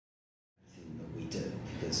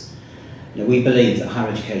We believe that higher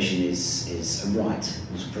education is a right,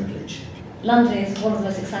 not a privilege. London is one of the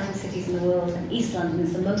most exciting cities in the world, and East London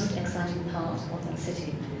is the most exciting part of that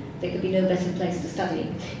city. There could be no better place to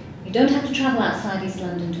study. You don't have to travel outside East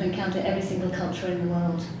London to encounter every single culture in the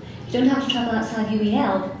world. You don't have to travel outside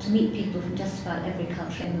UEL to meet people from just about every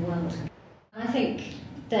culture in the world. I think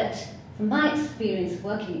that from my experience of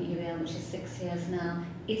working at UEL, which is 6 years now,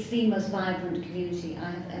 it's the most vibrant community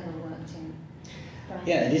I have ever worked in. Right.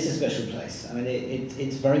 Yeah, it is a special place. I mean,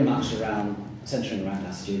 it's very much centering around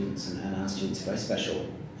our students, and our students are very special.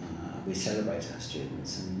 We celebrate our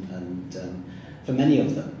students, and for many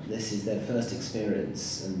of them, this is their first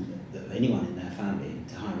experience, and anyone in their family,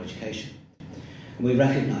 to higher education. And we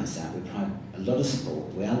recognise that. We provide a lot of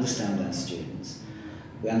support. We understand our students.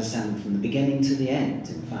 We understand them from the beginning to the end.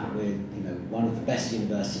 In fact, we're one of the best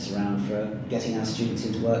universities around for getting our students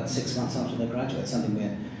into work 6 months after they graduate. Something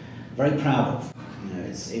we're very proud of.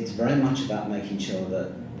 It's very much about making sure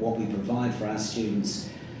that what we provide for our students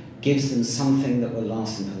gives them something that will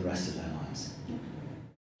last them for the rest of their lives.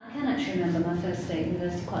 I can actually remember my first day at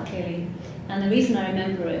university quite clearly, and the reason I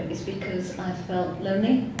remember it is because I felt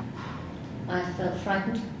lonely, I felt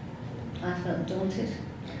frightened, I felt daunted,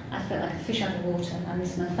 I felt like a fish out of water. I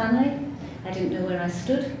missed my family, I didn't know where I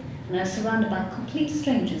stood, and I was surrounded by complete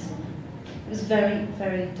strangers. It was very,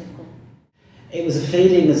 very difficult. It was a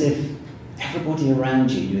feeling as if everybody around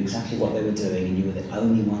you knew exactly what they were doing, and you were the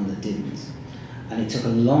only one that didn't. And it took a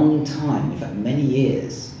long time, in fact many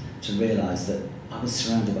years, to realise that I was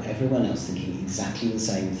surrounded by everyone else thinking exactly the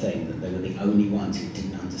same thing, that they were the only ones who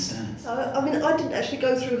didn't understand. So, I mean, I didn't actually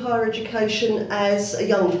go through higher education as a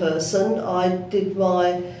young person. I did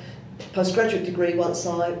my postgraduate degree once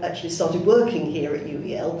I actually started working here at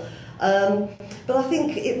UEL. But I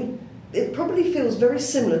think it probably feels very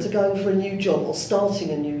similar to going for a new job or starting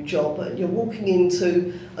a new job. You're walking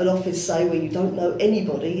into an office, say, where you don't know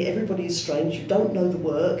anybody, everybody is strange, you don't know the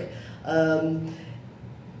work.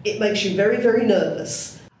 It makes you very, very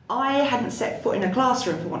nervous. I hadn't set foot in a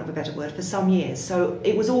classroom, for want of a better word, for some years, so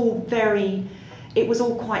it was all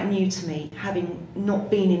quite new to me, having not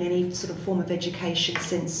been in any sort of form of education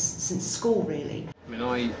since school, really. I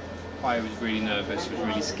mean, I was really nervous, was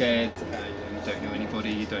really scared. You don't know anybody,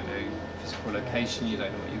 you don't know physical location, you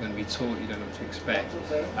don't know what you're going to be taught, you don't know what to expect.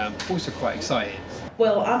 Also quite excited.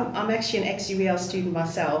 Well, I'm actually an ex-UEL student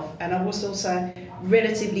myself, and I was also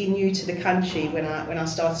relatively new to the country when I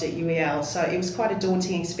started at UEL, so it was quite a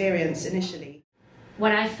daunting experience initially.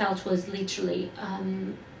 What I felt was literally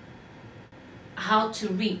how to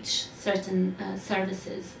reach certain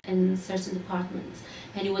services in certain departments,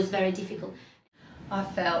 and it was very difficult. I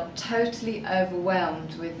felt totally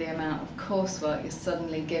overwhelmed with the amount of coursework you're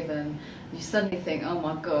suddenly given. You suddenly think, oh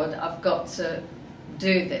my God, I've got to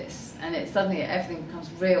do this, and suddenly everything becomes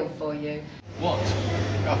real for you. What?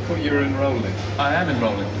 I thought you were enrolling. I am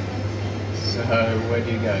enrolling. So, where do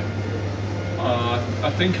you go?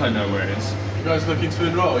 I think I know where it is. You guys looking to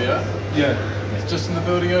enrol, yeah? Yeah. It's just in the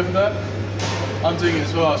building over there. I'm doing it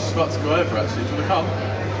as well. I was just about to go over, actually. Do you want to come?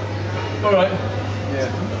 Alright.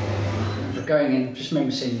 Yeah. Going in, just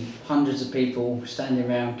remember seeing hundreds of people standing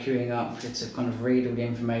around, queuing up to kind of read all the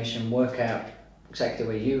information, work out exactly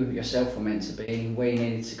where you yourself were meant to be, where you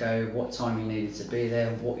needed to go, what time you needed to be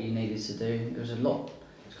there, what you needed to do. There was a lot,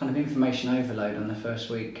 kind of information overload on the first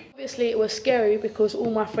week. Obviously it was scary because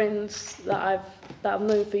all my friends that I've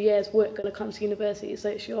known for years weren't going to come to university, so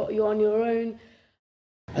it's you're on your own.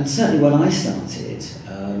 And certainly when I started,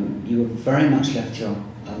 you were very much left to your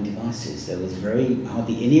own devices. There was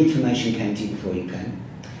hardly any information came to you before you came.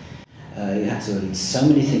 You had to read so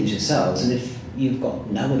many things yourselves, and if you've got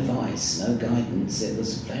no advice, no guidance, it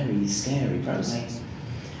was a very scary process.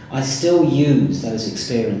 I still use those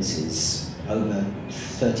experiences over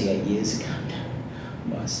 38 years ago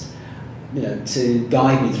now, almost, to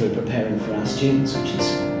guide me through preparing for our students, which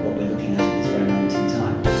is what we're looking at in this very